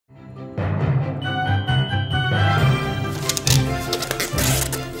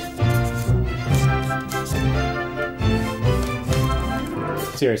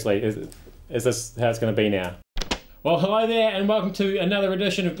seriously, is this how it's going to be now? Well, hello there and welcome to another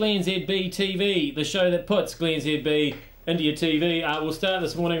edition of GlennZB TV, the show that puts GlennZB into your TV. We'll start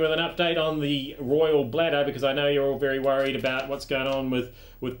this morning with an update on the royal bladder, because I know you're all very worried about what's going on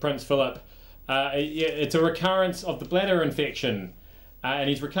with Prince Philip. It's a recurrence of the bladder infection, and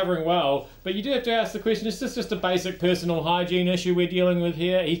he's recovering well, but you do have to ask the question, is this just a basic personal hygiene issue we're dealing with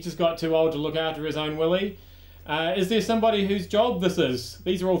here? He's just got too old to look after his own willy. Is there somebody whose job this is?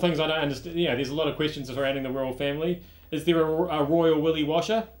 These are all things I don't understand. You know, there's a lot of questions surrounding the royal family. Is there a royal willy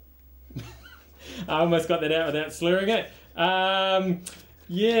washer? I almost got that out without slurring it.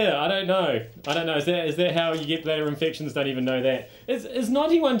 Yeah, I don't know. Is that how you get bladder infections? Don't even know that. Is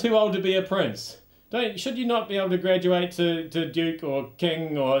 91 too old to be a prince? Should you not be able to graduate to Duke or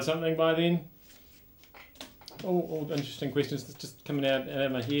King or something by then? All interesting questions that's just coming out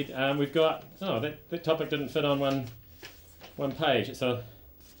of my head. We've got, oh, that topic didn't fit on one page. So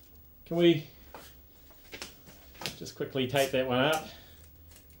can we just quickly tape that one up?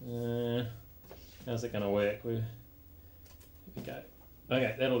 How's it going to work? Here we go.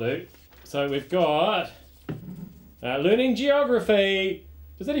 Okay, that'll do. So we've got learning geography.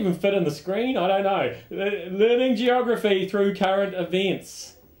 Does that even fit in the screen? I don't know. Learning geography through current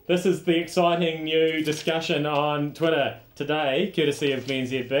events. This is the exciting new discussion on Twitter today, courtesy of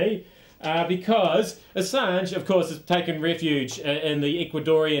GlennZB, because Assange, of course, has taken refuge in the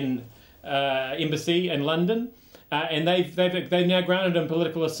Ecuadorian embassy in London, and they've now granted him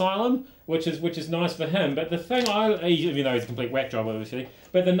political asylum, which is nice for him. But the thing even though he's a complete whack job, obviously,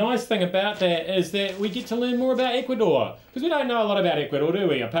 but the nice thing about that is that we get to learn more about Ecuador, because we don't know a lot about Ecuador, do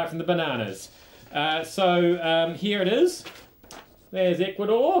we? Apart from the bananas. So here it is. There's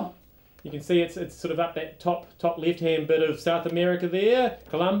Ecuador. You can see it's sort of up that top left-hand bit of South America there.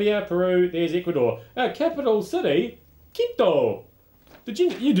 Colombia, Peru, there's Ecuador. Capital city, Quito.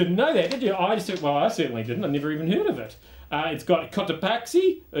 You didn't know that, did you? Well, I certainly didn't. I never even heard of it. It's got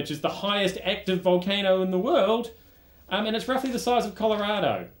Cotopaxi, which is the highest active volcano in the world. And it's roughly the size of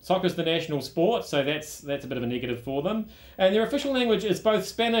Colorado. Soccer's the national sport, so that's a bit of a negative for them. And their official language is both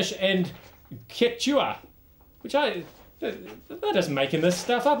Spanish and Quechua, which they're just making this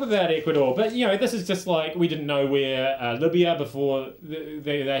stuff up about Ecuador. But, you know, this is just like, we didn't know where Libya, before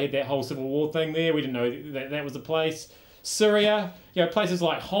they had that whole civil war thing there. We didn't know that was a place. Syria, you know, places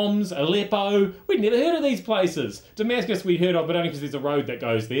like Homs, Aleppo. We'd never heard of these places. Damascus we'd heard of, but only because there's a road that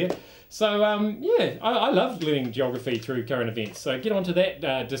goes there. So, yeah, I love learning geography through current events. So get onto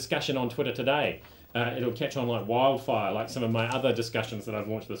that discussion on Twitter today. It'll catch on like wildfire, like some of my other discussions that I've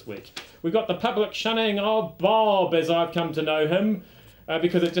launched this week. We've got the public shunning of Bob, as I've come to know him,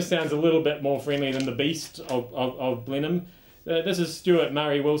 because it just sounds a little bit more friendly than the beast of Blenheim. This is Stuart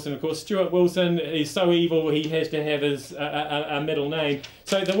Murray Wilson, of course. Stuart Wilson is so evil he has to have his a middle name.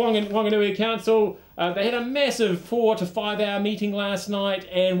 So the Wanganui Council, they had a massive 4 to 5 hour meeting last night,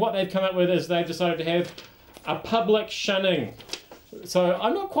 and what they've come up with is they've decided to have a public shunning. So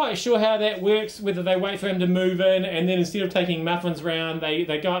I'm not quite sure how that works, whether they wait for him to move in and then instead of taking muffins round,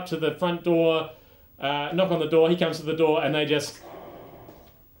 they go up to the front door, knock on the door, he comes to the door and they just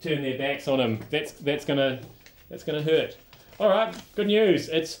turn their backs on him. That's gonna hurt. Alright, good news.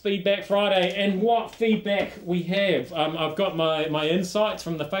 It's Feedback Friday, and what feedback we have. I've got my insights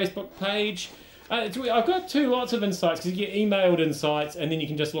from the Facebook page. I've got lots of insights, because you get emailed insights and then you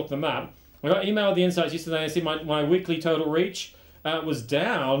can just look them up. I got emailed the insights yesterday and I said my weekly total reach was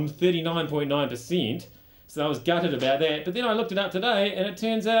down 39.9%, so I was gutted about that. But then I looked it up today, and it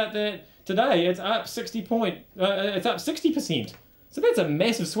turns out that today it's up 60%. So that's a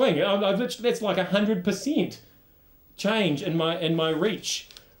massive swing. That's like 100% change in my reach,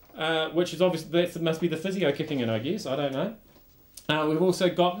 which is obviously that must be the physio kicking in, I guess. I don't know. We've also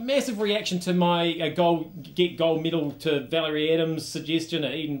got massive reaction to my get gold medal to Valerie Adams suggestion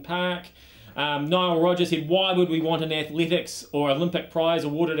at Eden Park. Niall Rogers said, why would we want an athletics or Olympic prize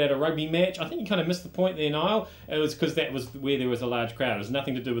awarded at a rugby match? I think you kind of missed the point there, Niall. It was because that was where there was a large crowd. It was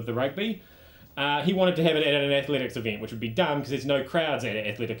nothing to do with the rugby. He wanted to have it at an athletics event, which would be dumb because there's no crowds at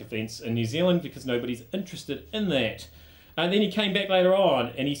athletic events in New Zealand because nobody's interested in that. And then he came back later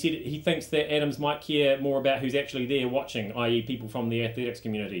on and he said he thinks that Adams might care more about who's actually there watching, i.e. people from the athletics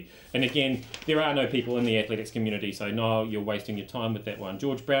community. And again, there are no people in the athletics community, so no, you're wasting your time with that one.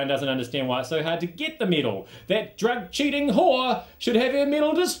 George Brown doesn't understand why it's so hard to get the medal. That drug-cheating whore should have her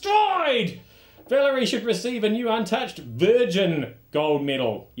medal destroyed! Valerie should receive a new untouched virgin gold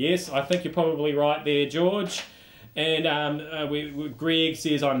medal. Yes, I think you're probably right there, George. And Greg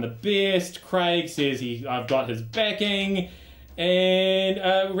says I'm the best. Craig says I've got his backing.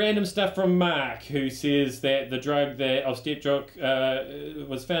 And random stuff from Mark, who says that the drug that Ostepchuk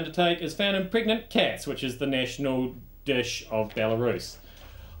was found to take is found in pregnant cats, which is the national dish of Belarus.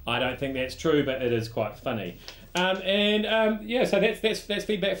 I don't think that's true, but it is quite funny. Yeah, so that's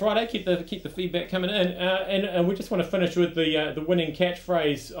Feedback Friday. Keep the feedback coming in, and we just want to finish with the winning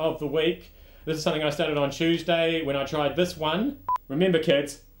catchphrase of the week. This is something I started on Tuesday when I tried this one. Remember,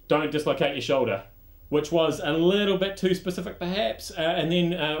 kids, don't dislocate your shoulder, which was a little bit too specific perhaps. And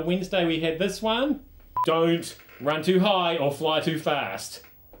then Wednesday we had this one. Don't run too high or fly too fast,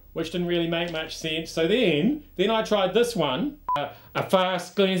 which didn't really make much sense. So then I tried this one. A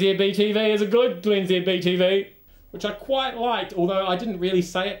fast glennzb TV is a good glennzb TV, which I quite liked, although I didn't really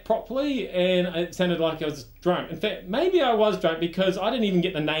say it properly and it sounded like I was drunk. In fact, maybe I was drunk because I didn't even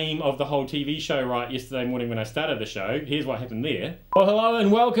get the name of the whole TV show right yesterday morning when I started the show. Here's what happened there. Well, hello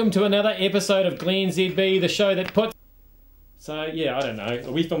and welcome to another episode of glennzb, the show that puts... So, yeah, I don't know.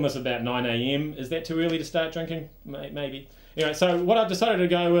 We filmed this about 9 AM. Is that too early to start drinking? Maybe. Anyway, so what I've decided to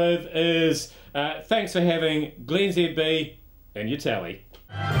go with is thanks for having glennzb in your tally.